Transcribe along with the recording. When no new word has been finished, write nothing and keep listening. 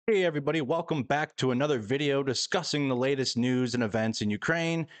Hey everybody, welcome back to another video discussing the latest news and events in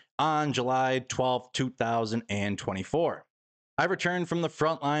Ukraine on July 12th, 2024. I returned from the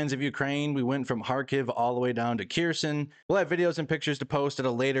front lines of Ukraine. We went from Kharkiv all the way down to Kherson. We'll have videos and pictures to post at a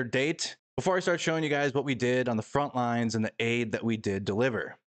later date. Before I start showing you guys what we did on the front lines and the aid that we did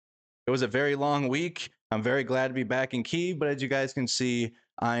deliver. It was a very long week. I'm very glad to be back in Kyiv, but as you guys can see,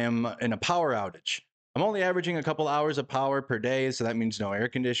 I am in a power outage. I'm only averaging a couple hours of power per day, so that means no air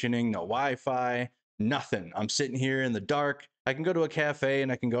conditioning, no Wi-Fi, nothing. I'm sitting here in the dark. I can go to a cafe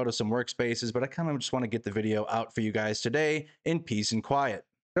and I can go to some workspaces, but I kind of just want to get the video out for you guys today in peace and quiet.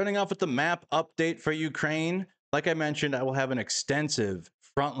 Starting off with the map update for Ukraine. Like I mentioned, I will have an extensive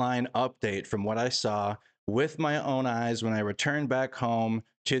frontline update from what I saw with my own eyes when I returned back home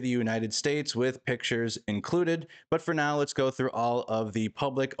to the United States with pictures included. But for now, let's go through all of the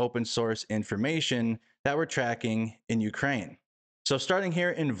public open source information that we're tracking in Ukraine. So starting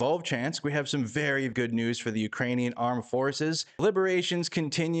here in Vovchansk, we have some very good news for the Ukrainian armed forces. Liberations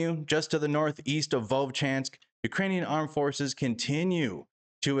continue just to the northeast of Vovchansk. Ukrainian armed forces continue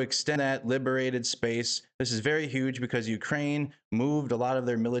to extend that liberated space. This is very huge because Ukraine moved a lot of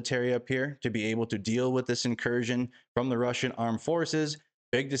their military up here to be able to deal with this incursion from the Russian armed forces.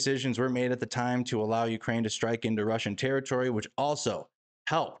 Big decisions were made at the time to allow Ukraine to strike into Russian territory, which also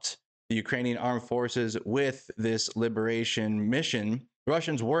helped the Ukrainian armed forces with this liberation mission. The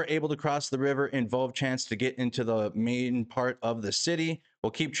Russians were able to cross the river in Vovchansk to get into the main part of the city.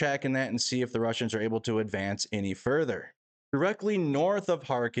 We'll keep tracking that and see if the Russians are able to advance any further. Directly north of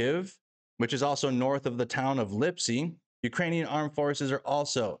Kharkiv, which is also north of the town of Lipsy, Ukrainian armed forces are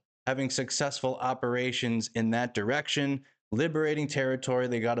also having successful operations in that direction, liberating territory.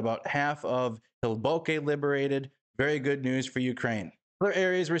 They got about half of Hilboke liberated. Very good news for Ukraine. Other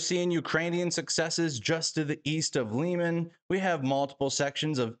areas we're seeing Ukrainian successes just to the east of Lyman. We have multiple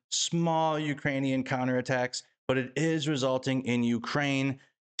sections of small Ukrainian counterattacks, but it is resulting in Ukraine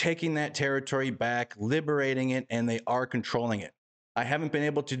taking that territory back, liberating it, and they are controlling it. I haven't been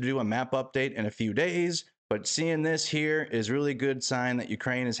able to do a map update in a few days, but seeing this here is really good sign that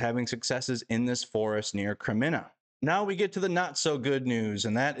Ukraine is having successes in this forest near Kreminna. Now we get to the not so good news,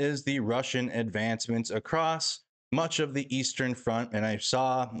 and that is the Russian advancements across much of the Eastern Front. And I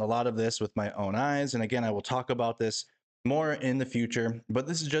saw a lot of this with my own eyes. And again, I will talk about this more in the future, but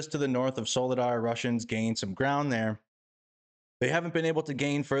this is just to the north of Soledar. Russians gained some ground there. They haven't been able to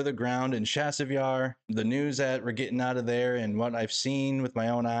gain further ground in Chasiv Yar. The news that we're getting out of there and what I've seen with my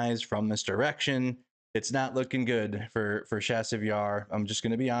own eyes from this direction, it's not looking good for Chasiv Yar. I'm just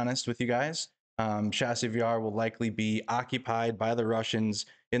going to be honest with you guys. Chasiv Yar will likely be occupied by the Russians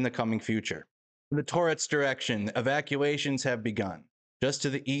in the coming future. In the Torets direction, evacuations have begun. Just to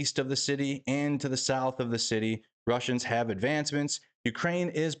the east of the city and to the south of the city, Russians have advancements. Ukraine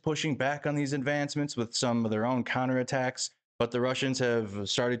is pushing back on these advancements with some of their own counterattacks, but the Russians have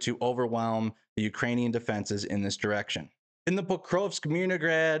started to overwhelm the Ukrainian defenses in this direction. In the Pokrovsk,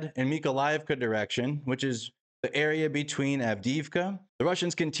 Mirnograd, and Mykolaiivka direction, which is the area between Avdiivka, the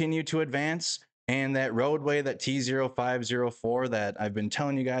Russians continue to advance, and that roadway, that T0504 that I've been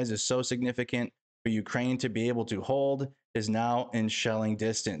telling you guys is so significant for Ukraine to be able to hold, is now in shelling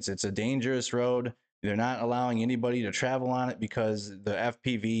distance. It's a dangerous road. They're not allowing anybody to travel on it because the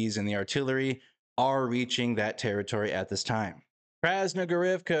FPVs and the artillery are reaching that territory at this time.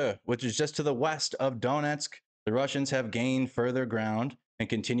 Krasnogorivka, which is just to the west of Donetsk, the Russians have gained further ground and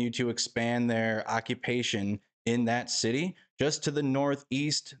continue to expand their occupation in that city. Just to the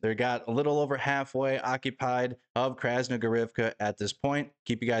northeast, they got a little over halfway occupied of Krasnogorivka at this point.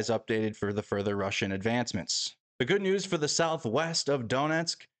 Keep you guys updated for the further Russian advancements. The good news for the southwest of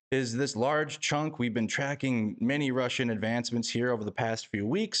Donetsk is this large chunk. We've been tracking many Russian advancements here over the past few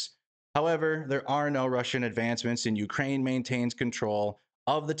weeks. However, there are no Russian advancements, and Ukraine maintains control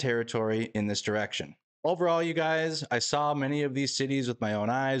of the territory in this direction. Overall, you guys, I saw many of these cities with my own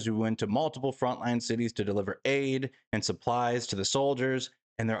eyes. We went to multiple frontline cities to deliver aid and supplies to the soldiers,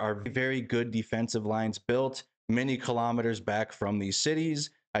 and there are very good defensive lines built many kilometers back from these cities.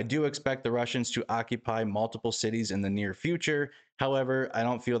 I do expect the Russians to occupy multiple cities in the near future. However, I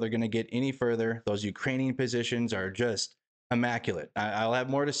don't feel they're going to get any further. Those Ukrainian positions are just immaculate. I'll have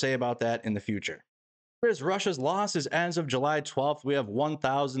more to say about that in the future. Here's Russia's losses as of July 12th. We have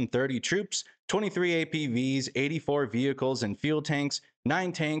 1,030 troops, 23 APVs, 84 vehicles and fuel tanks,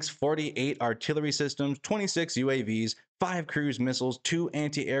 9 tanks, 48 artillery systems, 26 UAVs, 5 cruise missiles, 2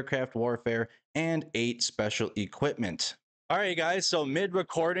 anti-aircraft warfare, and 8 special equipment. All right, guys, so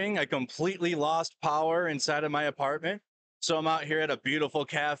mid-recording, I completely lost power inside of my apartment. So I'm out here at a beautiful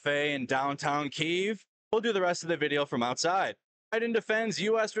cafe in downtown Kyiv. We'll do the rest of the video from outside. Biden defends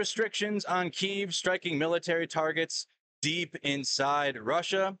U.S. restrictions on Kyiv striking military targets deep inside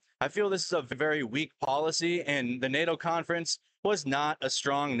Russia. I feel this is a very weak policy, and the NATO conference was not a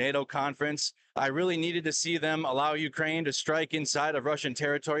strong NATO conference. I really needed to see them allow Ukraine to strike inside of Russian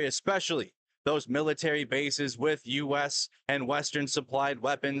territory, especially those military bases with U.S. and Western supplied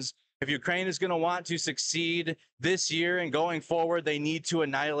weapons. If Ukraine is going to want to succeed this year and going forward, they need to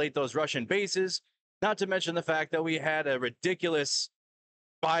annihilate those Russian bases. Not to mention the fact that we had a ridiculous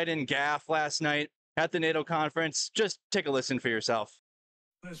Biden gaffe last night at the NATO conference. Just take a listen for yourself.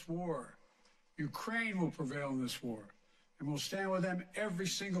 This war, Ukraine will prevail in this war, and we'll stand with them every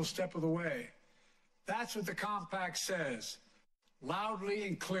single step of the way. That's what the compact says, loudly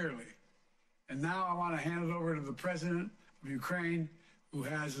and clearly. And now I want to hand it over to the president of Ukraine, who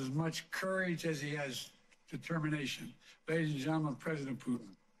has as much courage as he has determination. Ladies and gentlemen, President Putin.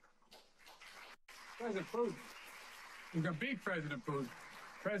 President Putin. You can beat President Putin.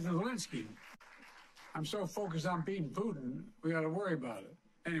 President Zelensky. I'm so focused on beating Putin, we got to worry about it.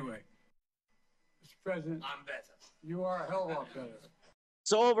 Anyway, Mr. President, I'm better. You are a hell of a lot better.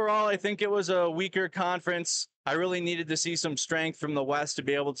 So overall, I think it was a weaker conference. I really needed to see some strength from the West to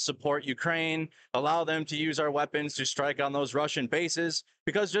be able to support Ukraine, allow them to use our weapons to strike on those Russian bases,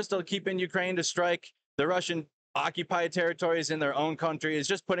 because just keeping Ukraine to strike the Russian occupied territories in their own country is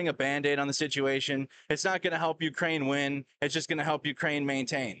just putting a Band-Aid on the situation. It's not going to help Ukraine win. It's just going to help Ukraine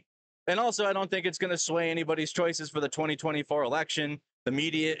maintain. And also, I don't think it's going to sway anybody's choices for the 2024 election. The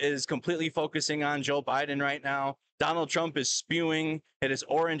media is completely focusing on Joe Biden right now. Donald Trump is spewing at his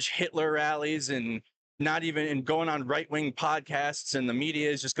orange Hitler rallies and not even going on right-wing podcasts, and the media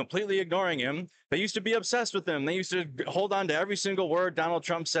is just completely ignoring him. They used to be obsessed with him. They used to hold on to every single word Donald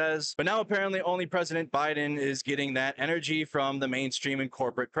Trump says. But now apparently only President Biden is getting that energy from the mainstream and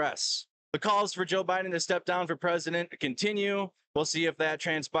corporate press. The calls for Joe Biden to step down for president continue. We'll see if that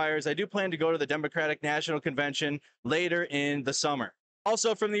transpires. I do plan to go to the Democratic National Convention later in the summer.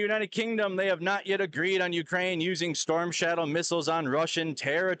 Also, from the United Kingdom, they have not yet agreed on Ukraine using Storm Shadow missiles on Russian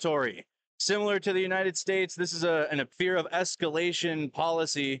territory. Similar to the United States, this is a fear of escalation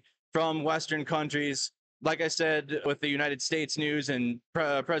policy from Western countries. Like I said, with the United States news and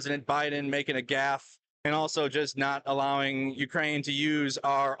President Biden making a gaffe, and also just not allowing Ukraine to use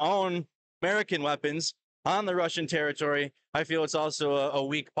our own American weapons on the Russian territory, I feel it's also a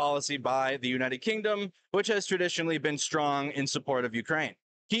weak policy by the United Kingdom, which has traditionally been strong in support of Ukraine.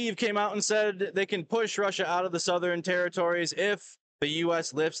 Kyiv came out and said they can push Russia out of the southern territories if the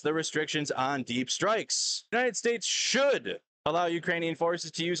U.S. lifts the restrictions on deep strikes. The United States should allow Ukrainian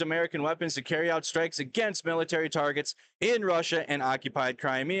forces to use American weapons to carry out strikes against military targets in Russia and occupied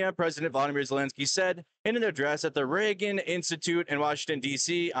Crimea, President Volodymyr Zelensky said in an address at the Reagan Institute in Washington,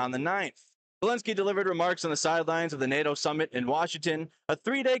 D.C. on the 9th. Zelensky delivered remarks on the sidelines of the NATO summit in Washington, a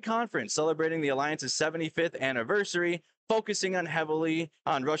three-day conference celebrating the alliance's 75th anniversary, focusing heavily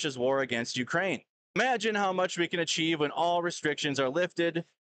on Russia's war against Ukraine. Imagine how much we can achieve when all restrictions are lifted,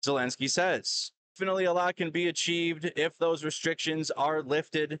 Zelensky says. Definitely a lot can be achieved if those restrictions are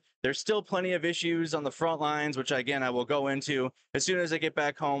lifted. There's still plenty of issues on the front lines, which again, I will go into as soon as I get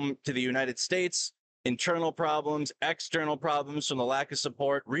back home to the United States. Internal problems, external problems from the lack of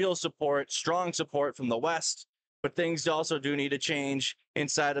support, real support, strong support from the West. But things also do need to change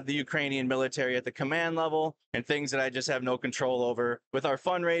inside of the Ukrainian military at the command level, and things that I just have no control over with our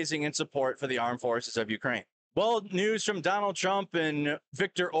fundraising and support for the armed forces of Ukraine. Well, news from Donald Trump and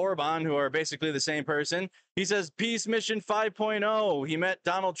Viktor Orban, who are basically the same person. He says Peace Mission 5.0. He met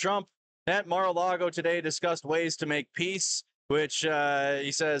Donald Trump at Mar-a-Lago today, discussed ways to make peace, which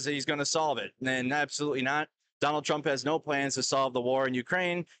he says he's going to solve it. And absolutely not. Donald Trump has no plans to solve the war in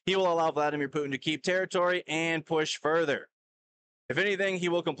Ukraine. He will allow Vladimir Putin to keep territory and push further. If anything, he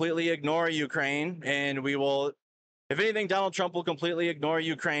will completely ignore Ukraine, and if anything, Donald Trump will completely ignore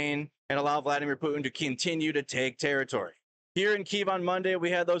Ukraine and allow Vladimir Putin to continue to take territory. Here in Kyiv on Monday, we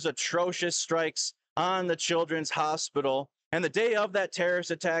had those atrocious strikes on the Children's Hospital. And the day of that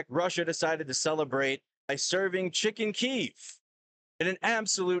terrorist attack, Russia decided to celebrate by serving chicken Kyiv in an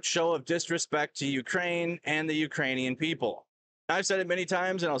absolute show of disrespect to Ukraine and the Ukrainian people. I've said it many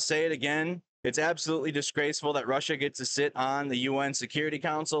times, and I'll say it again. It's absolutely disgraceful that Russia gets to sit on the UN Security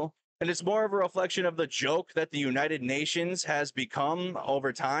Council, and it's more of a reflection of the joke that the United Nations has become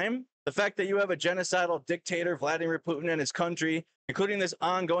over time. The fact that you have a genocidal dictator, Vladimir Putin, and his country, including this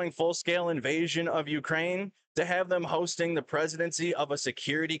ongoing full-scale invasion of Ukraine, to have them hosting the presidency of a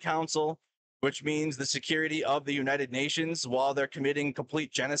Security Council, which means the security of the United Nations while they're committing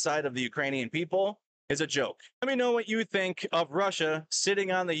complete genocide of the Ukrainian people, is a joke. Let me know what you think of Russia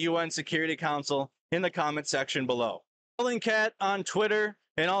sitting on the UN Security Council in the comment section below. Cat on Twitter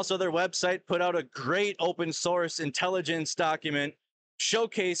and also their website put out a great open source intelligence document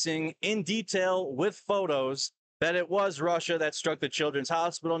showcasing in detail with photos that it was Russia that struck the children's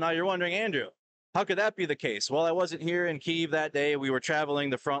hospital. Now you're wondering, Andrew, how could that be the case? Well, I wasn't here in Kyiv that day. We were traveling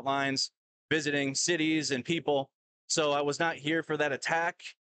the front lines, visiting cities and people. So I was not here for that attack.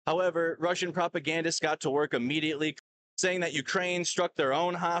 However, Russian propagandists got to work immediately saying that Ukraine struck their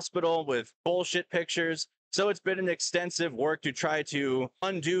own hospital with bullshit pictures. So it's been an extensive work to try to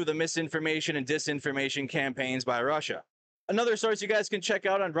undo the misinformation and disinformation campaigns by Russia. Another source you guys can check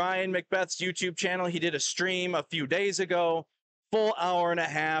out on Ryan Macbeth's YouTube channel. He did a stream a few days ago, full hour and a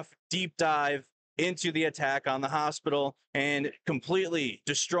half deep dive into the attack on the hospital and completely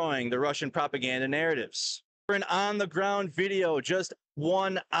destroying the Russian propaganda narratives. For an on-the-ground video just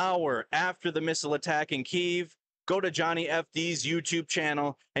 1 hour after the missile attack in Kyiv, go to Johnny FD's YouTube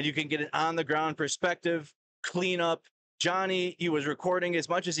channel and you can get an on-the-ground perspective, clean up. Johnny, he was recording as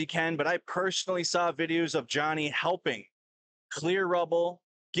much as he can, but I personally saw videos of Johnny helping clear rubble,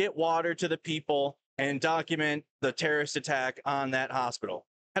 get water to the people, and document the terrorist attack on that hospital.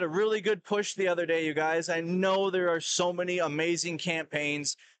 Had a really good push the other day, you guys. I know there are so many amazing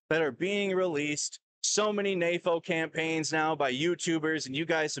campaigns that are being released, so many NAFO campaigns now by YouTubers, and you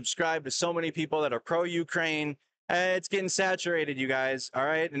guys subscribe to so many people that are pro-Ukraine. It's getting saturated, you guys, all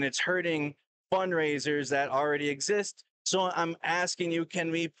right? And it's hurting fundraisers that already exist. So I'm asking you,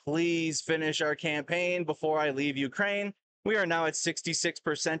 can we please finish our campaign before I leave Ukraine? We are now at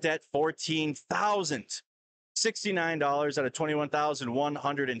 66% at $14,069 out of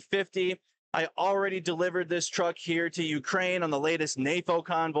 $21,150. I already delivered this truck here to Ukraine on the latest NAFO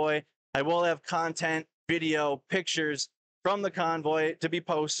convoy. I will have content, video, pictures from the convoy to be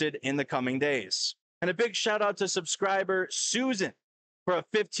posted in the coming days. And a big shout out to subscriber Susan for a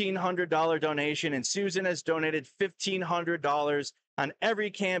 $1,500 donation. And Susan has donated $1,500 on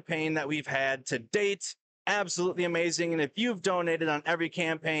every campaign that we've had to date. Absolutely amazing. And if you've donated on every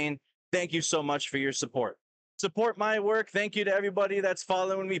campaign, thank you so much for your support. Support my work. Thank you to everybody that's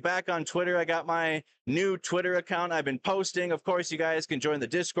following me back on Twitter. I got my new Twitter account I've been posting. Of course, you guys can join the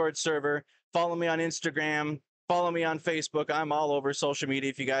Discord server. Follow me on Instagram. Follow me on Facebook. I'm all over social media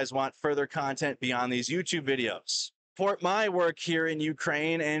if you guys want further content beyond these YouTube videos. Support my work here in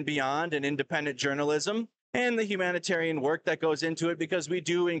Ukraine and beyond in independent journalism and the humanitarian work that goes into it, because we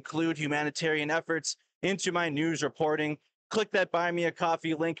do include humanitarian efforts into my news reporting. Click that buy me a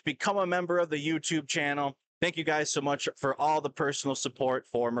coffee link, become a member of the YouTube channel. Thank you guys so much for all the personal support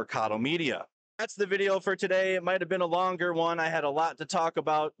for Mercado Media. That's the video for today. It might have been a longer one. I had a lot to talk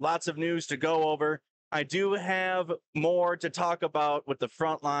about, lots of news to go over. I do have more to talk about with the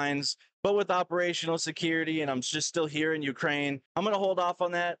front lines, but with operational security, and I'm just still here in Ukraine. I'm going to hold off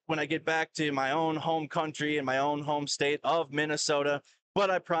on that when I get back to my own home country and my own home state of Minnesota. But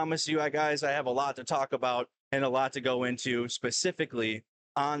I promise you, guys, I have a lot to talk about and a lot to go into specifically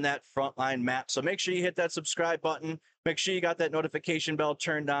on that Frontline map. So make sure you hit that subscribe button. Make sure you got that notification bell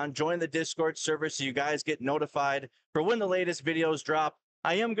turned on. Join the Discord server so you guys get notified for when the latest videos drop.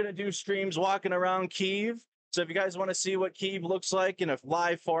 I am going to do streams walking around Kyiv. So if you guys want to see what Kyiv looks like in a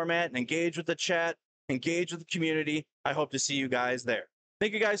live format and engage with the chat, engage with the community, I hope to see you guys there.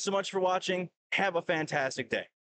 Thank you guys so much for watching. Have a fantastic day.